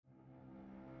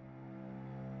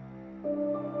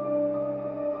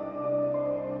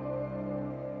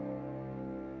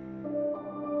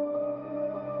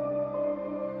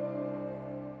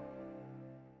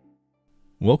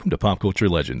Welcome to Pop Culture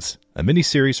Legends, a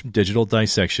mini-series from Digital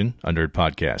Dissection, a nerd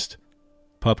podcast.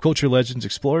 Pop Culture Legends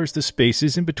explores the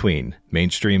spaces in between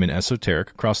mainstream and esoteric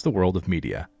across the world of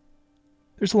media.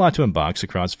 There's a lot to unbox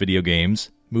across video games,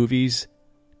 movies,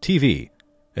 TV,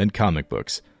 and comic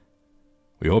books.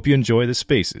 We hope you enjoy the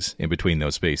spaces in between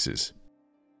those spaces.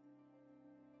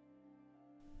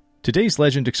 Today's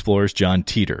legend explores John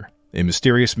Titor, a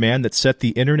mysterious man that set the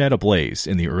internet ablaze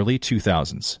in the early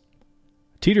 2000s.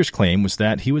 Titor's claim was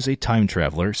that he was a time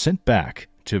traveler sent back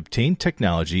to obtain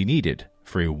technology needed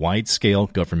for a wide-scale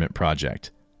government project.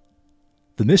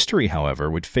 The mystery, however,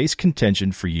 would face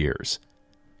contention for years,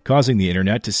 causing the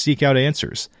internet to seek out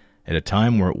answers at a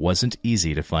time where it wasn't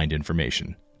easy to find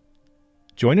information.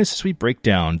 Join us as we break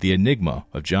down the enigma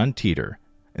of John Titor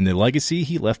and the legacy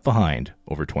he left behind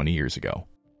over 20 years ago.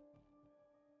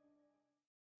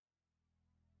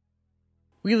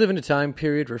 We live in a time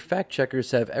period where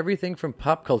fact-checkers have everything from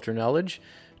pop culture knowledge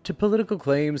to political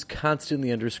claims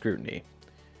constantly under scrutiny.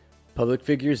 Public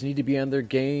figures need to be on their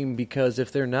game because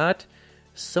if they're not,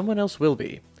 someone else will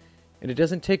be, and it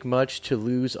doesn't take much to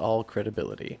lose all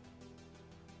credibility.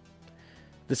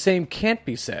 The same can't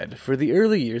be said for the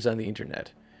early years on the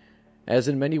internet, as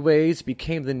in many ways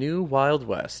became the new Wild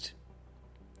West.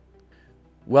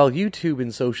 While YouTube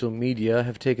and social media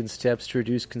have taken steps to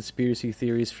reduce conspiracy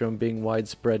theories from being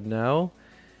widespread now,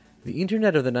 the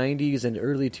internet of the 90s and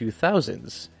early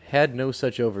 2000s had no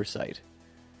such oversight.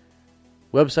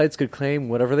 Websites could claim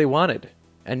whatever they wanted,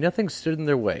 and nothing stood in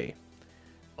their way.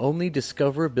 Only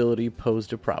discoverability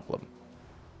posed a problem.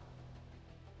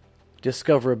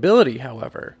 Discoverability,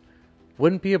 however,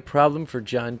 wouldn't be a problem for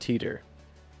John Titor.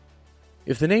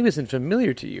 If the name isn't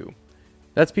familiar to you,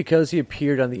 that's because he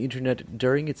appeared on the internet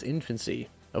during its infancy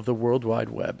of the World Wide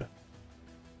Web.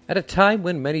 At a time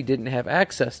when many didn't have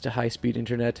access to high-speed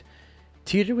internet,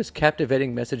 Titor was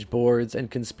captivating message boards and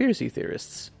conspiracy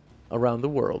theorists around the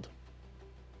world.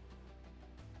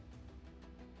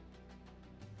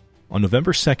 On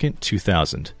November 2nd,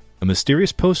 2000, a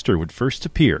mysterious poster would first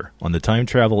appear on the Time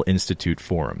Travel Institute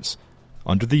forums,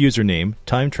 under the username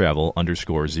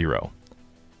timetravel_0.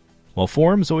 While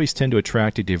forums always tend to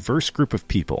attract a diverse group of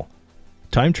people,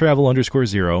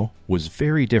 timetravel_0 was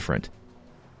very different.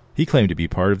 He claimed to be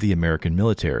part of the American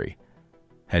military,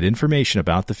 had information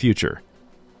about the future,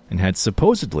 and had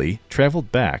supposedly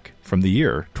traveled back from the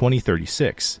year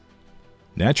 2036.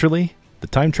 Naturally, the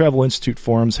Time Travel Institute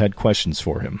forums had questions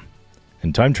for him,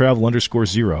 and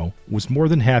timetravel_0 was more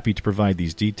than happy to provide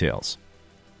these details.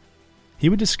 He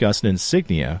would discuss an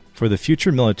insignia for the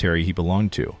future military he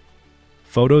belonged to,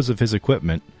 photos of his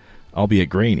equipment, albeit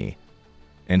grainy,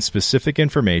 and specific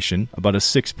information about a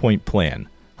 6-point plan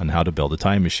on how to build a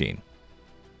time machine.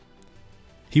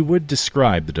 He would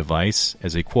describe the device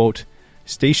as a, quote,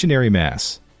 stationary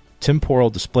mass, temporal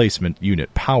displacement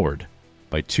unit powered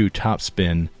by 2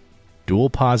 top-spin, dual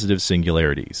positive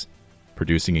singularities,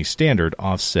 producing a standard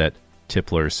offset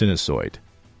Tipler sinusoid,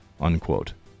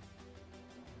 unquote.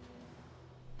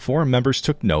 Forum members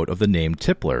took note of the name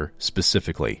Tipler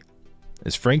specifically,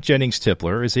 as Frank Jennings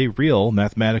Tipler is a real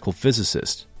mathematical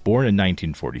physicist born in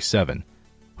 1947,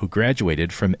 who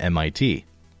graduated from MIT.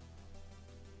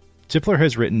 Tipler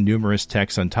has written numerous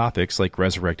texts on topics like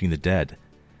resurrecting the dead,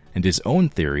 and his own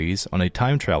theories on a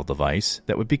time travel device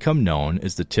that would become known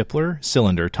as the Tipler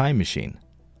Cylinder Time Machine.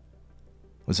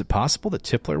 Was it possible that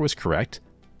Tipler was correct?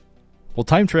 Well,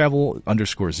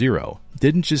 timetravel_0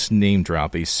 didn't just name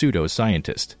drop a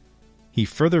pseudo-scientist. He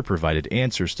further provided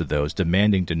answers to those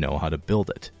demanding to know how to build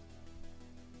it.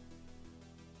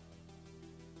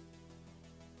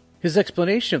 His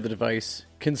explanation of the device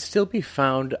can still be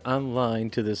found online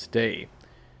to this day,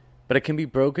 but it can be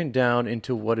broken down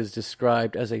into what is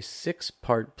described as a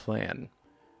 6-part plan.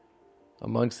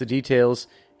 Amongst the details,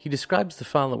 he describes the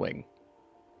following: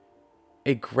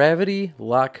 a gravity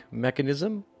lock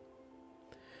mechanism,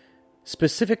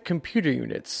 specific computer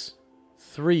units,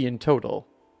 3 in total,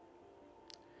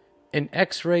 an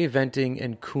X-ray venting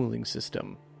and cooling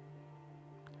system,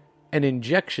 an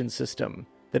injection system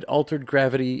that altered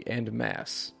gravity and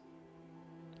mass,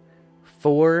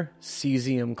 4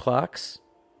 cesium clocks,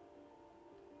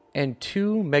 and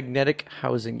 2 magnetic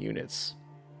housing units.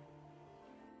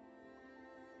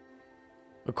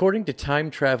 According to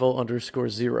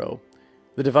timetravel_0,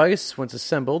 the device, once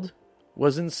assembled,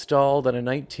 was installed on a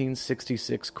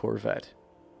 1966 Corvette.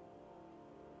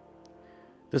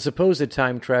 The supposed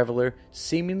time traveler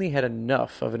seemingly had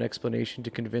enough of an explanation to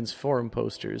convince forum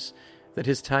posters that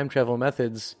his time travel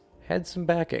methods had some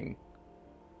backing.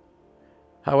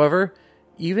 However,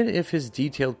 even if his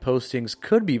detailed postings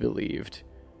could be believed,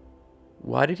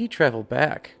 why did he travel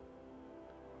back?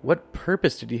 What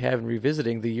purpose did he have in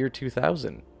revisiting the year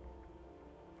 2000?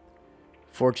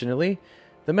 Fortunately,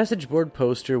 the message board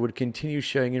poster would continue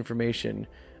showing information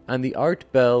on the Art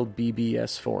Bell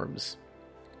BBS forums.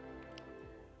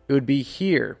 It would be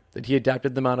here that he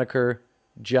adopted the moniker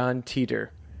John Titor,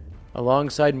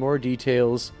 alongside more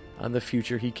details on the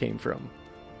future he came from.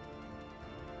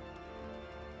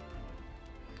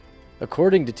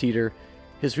 According to Titor,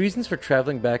 his reasons for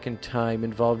traveling back in time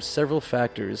involved several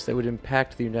factors that would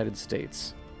impact the United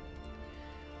States.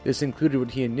 This included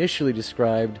what he initially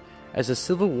described as a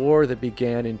civil war that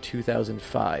began in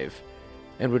 2005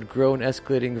 and would grow in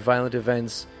escalating violent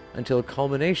events until a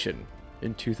culmination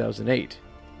in 2008.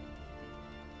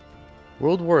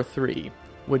 World War III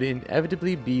would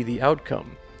inevitably be the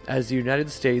outcome, as the United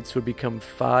States would become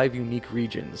 5 unique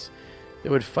regions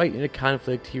that would fight in a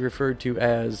conflict he referred to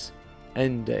as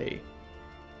End Day.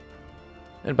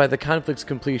 And by the conflict's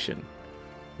completion,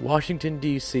 Washington,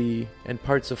 D.C. and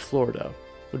parts of Florida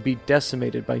would be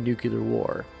decimated by nuclear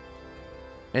war,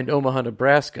 and Omaha,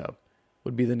 Nebraska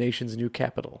would be the nation's new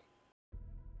capital.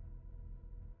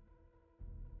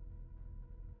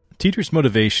 Titor's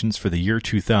motivations for the year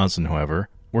 2000, however,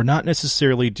 were not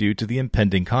necessarily due to the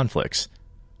impending conflicts,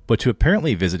 but to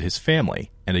apparently visit his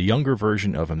family and a younger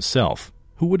version of himself,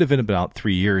 who would have been about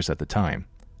 3 years at the time.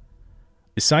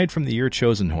 Aside from the year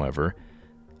chosen, however,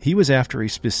 he was after a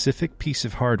specific piece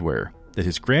of hardware that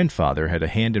his grandfather had a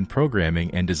hand in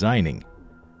programming and designing,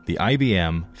 the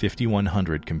IBM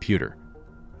 5100 computer.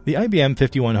 The IBM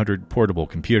 5100 portable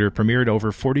computer premiered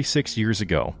over 46 years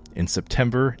ago in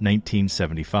September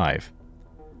 1975.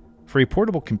 For a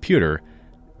portable computer,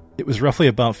 it was roughly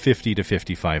about 50 to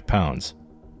 55 pounds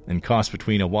and cost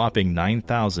between a whopping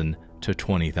 $9,000 to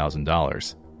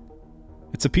 $20,000.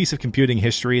 It's a piece of computing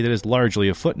history that is largely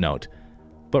a footnote,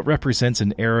 but represents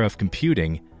an era of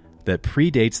computing that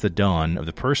predates the dawn of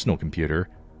the personal computer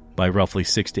by roughly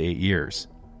 6 to 8 years.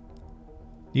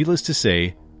 Needless to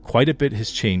say, quite a bit has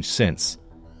changed since,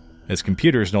 as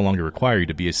computers no longer require you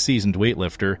to be a seasoned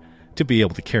weightlifter to be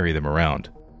able to carry them around.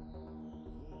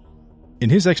 In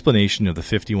his explanation of the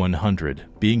 5100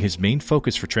 being his main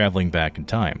focus for traveling back in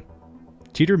time,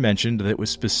 Titor mentioned that it was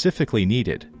specifically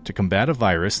needed to combat a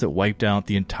virus that wiped out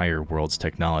the entire world's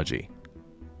technology.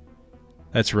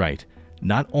 That's right,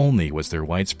 not only was there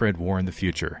widespread war in the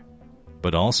future,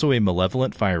 but also a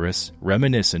malevolent virus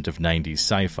reminiscent of 90s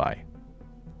sci-fi.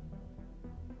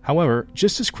 However,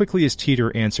 just as quickly as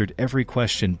Titor answered every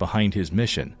question behind his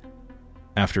mission,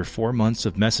 after 4 months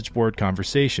of message board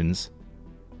conversations,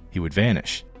 he would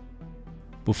vanish.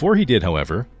 Before he did,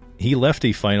 however, he left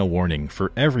a final warning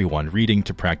for everyone reading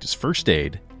to practice first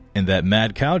aid and that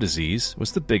mad cow disease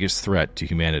was the biggest threat to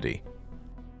humanity.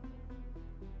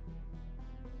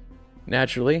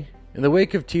 Naturally, in the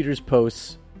wake of Titor's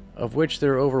posts, of which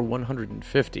there are over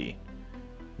 150,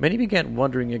 many began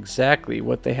wondering exactly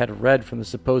what they had read from the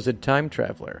supposed time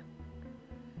traveler.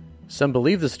 Some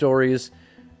believed the stories,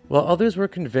 while others were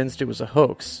convinced it was a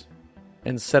hoax,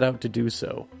 and set out to do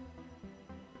so.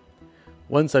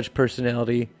 One such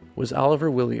personality was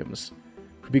Oliver Williams,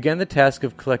 who began the task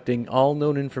of collecting all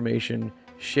known information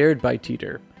shared by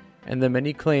Titor, and the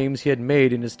many claims he had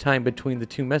made in his time between the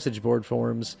 2 message board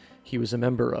forums he was a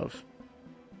member of.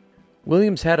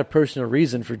 Williams had a personal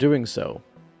reason for doing so.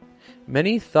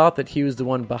 Many thought that he was the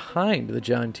one behind the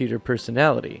John Titor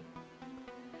personality.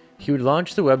 He would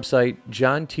launch the website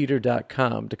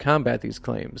johntitor.com to combat these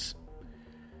claims.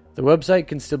 The website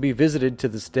can still be visited to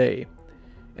this day,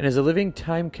 and is a living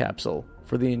time capsule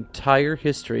for the entire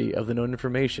history of the known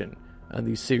information on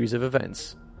these series of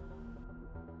events.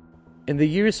 In the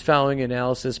years following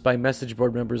analysis by message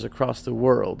board members across the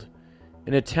world,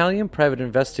 an Italian private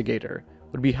investigator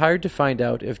would be hired to find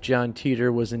out if John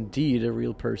Titor was indeed a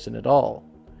real person at all.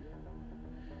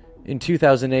 In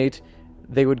 2008,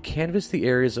 they would canvass the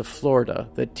areas of Florida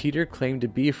that Titor claimed to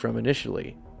be from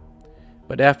initially.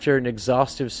 But after an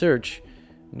exhaustive search,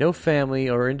 no family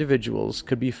or individuals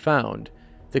could be found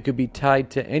that could be tied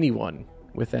to anyone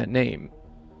with that name.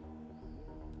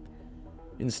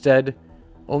 Instead,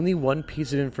 only one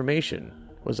piece of information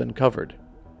was uncovered.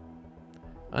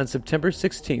 On September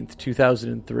 16,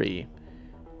 2003,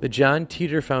 the John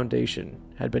Titor Foundation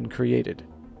had been created.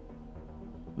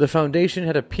 The foundation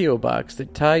had a P.O. box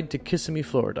that tied to Kissimmee,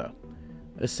 Florida,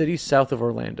 a city south of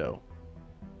Orlando.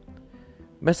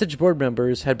 Message board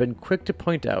members had been quick to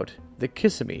point out that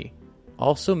Kissimmee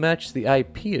also matched the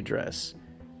IP address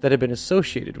that had been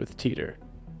associated with Titor.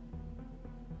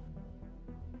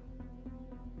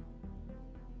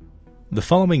 The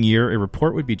following year, a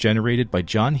report would be generated by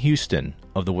John Houston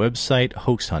of the website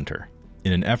Hoax Hunter,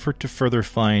 in an effort to further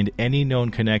find any known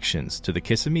connections to the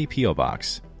Kissimmee P.O.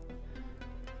 Box.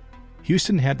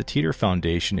 Houston had the Teeter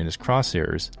Foundation in his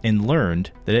crosshairs and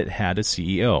learned that it had a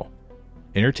CEO,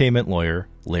 entertainment lawyer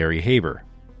Larry Haber.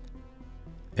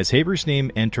 As Haber's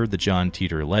name entered the John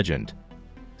Teeter legend,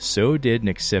 so did an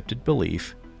accepted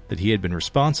belief that he had been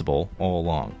responsible all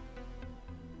along.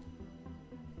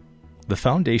 The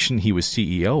foundation he was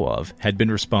CEO of had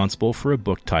been responsible for a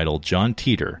book titled John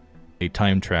Teeter, A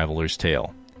Time Traveler's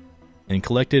Tale, and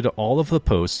collected all of the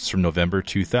posts from November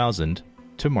 2000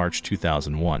 to March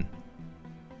 2001.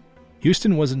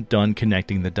 Houston wasn't done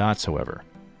connecting the dots, however,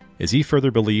 as he further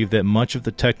believed that much of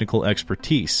the technical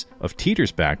expertise of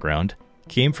Teeter's background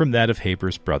came from that of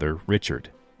Haber's brother, Richard.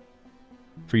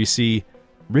 For you see,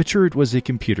 Richard was a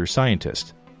computer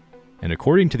scientist, and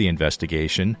according to the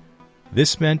investigation,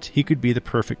 this meant he could be the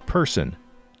perfect person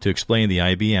to explain the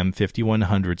IBM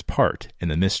 5100's part in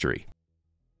the mystery.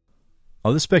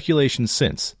 Of the speculation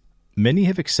since, many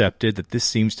have accepted that this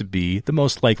seems to be the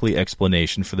most likely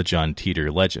explanation for the John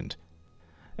Teeter legend.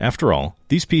 After all,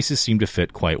 these pieces seem to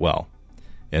fit quite well,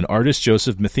 and artist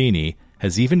Joseph Matheny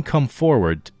has even come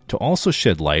forward to also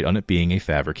shed light on it being a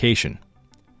fabrication.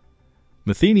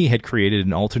 Matheny had created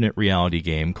an alternate reality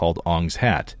game called Ong's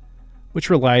Hat, which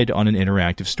relied on an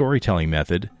interactive storytelling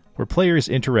method where players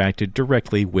interacted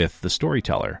directly with the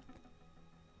storyteller.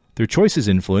 Their choices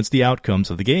influenced the outcomes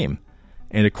of the game,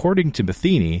 and according to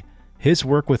Matheny, his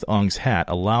work with Ong's Hat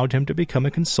allowed him to become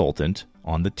a consultant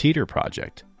on the Teeter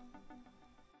project.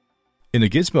 In a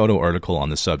Gizmodo article on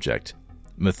the subject,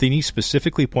 Matheny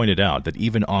specifically pointed out that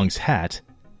even Ong's Hat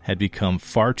had become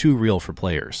far too real for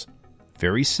players,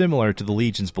 very similar to the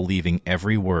Legions believing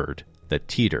every word that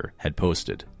Teeter had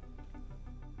posted.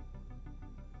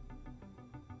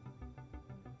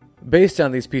 Based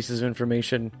on these pieces of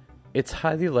information, it's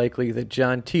highly likely that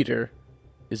John Teeter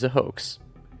is a hoax.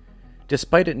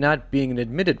 Despite it not being an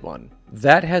admitted one,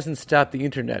 that hasn't stopped the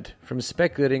internet from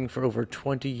speculating for over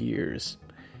 20 years,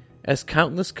 as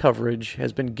countless coverage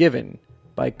has been given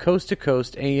by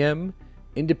coast-to-coast AM,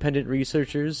 independent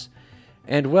researchers,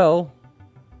 and, well,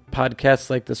 podcasts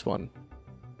like this one.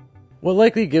 What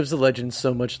likely gives the legend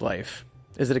so much life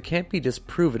is that it can't be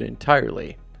disproven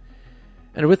entirely.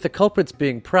 And with the culprits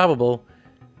being probable,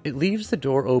 it leaves the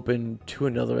door open to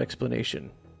another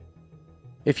explanation.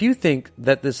 If you think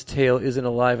that this tale isn't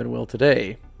alive and well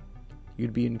today,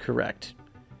 you'd be incorrect,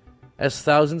 as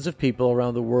thousands of people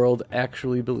around the world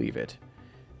actually believe it,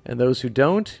 and those who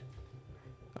don't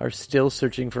are still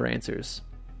searching for answers.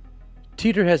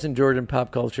 Teeter has endured in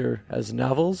pop culture as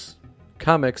novels,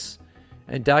 comics,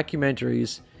 and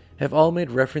documentaries have all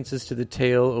made references to the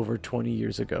tale over 20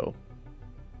 years ago.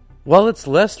 While it's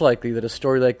less likely that a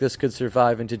story like this could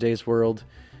survive in today's world,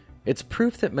 it's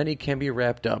proof that many can be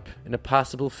wrapped up in a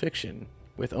possible fiction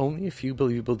with only a few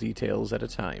believable details at a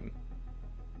time.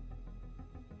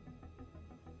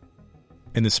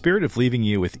 In the spirit of leaving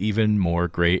you with even more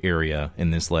gray area in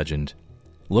this legend,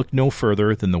 look no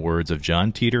further than the words of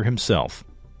John Teeter himself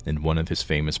in one of his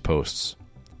famous posts.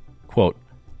 Quote,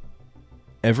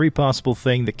 "Every possible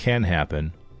thing that can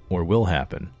happen, or will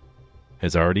happen,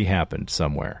 has already happened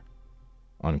somewhere."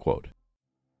 Unquote.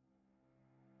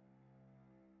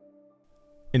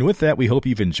 And with that, we hope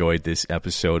you've enjoyed this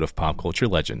episode of Pop Culture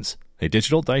Legends, a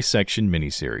digital dissection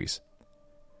miniseries.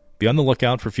 Be on the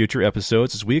lookout for future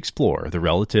episodes as we explore the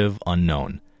relative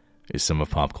unknown, as some of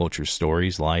pop culture's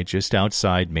stories lie just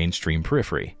outside mainstream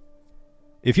periphery.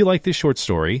 If you like this short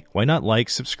story, why not like,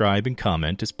 subscribe, and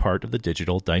comment as part of the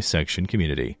digital dissection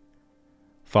community?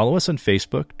 Follow us on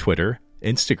Facebook, Twitter,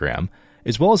 Instagram,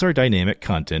 as well as our dynamic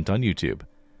content on YouTube.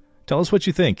 Tell us what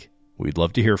you think. We'd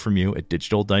love to hear from you at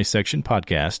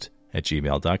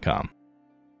digitaldissectionpodcast@gmail.com.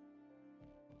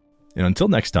 And until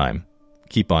next time,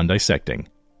 keep on dissecting.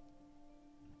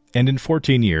 And in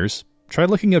 14 years, try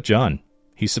looking up John.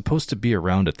 He's supposed to be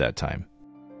around at that time.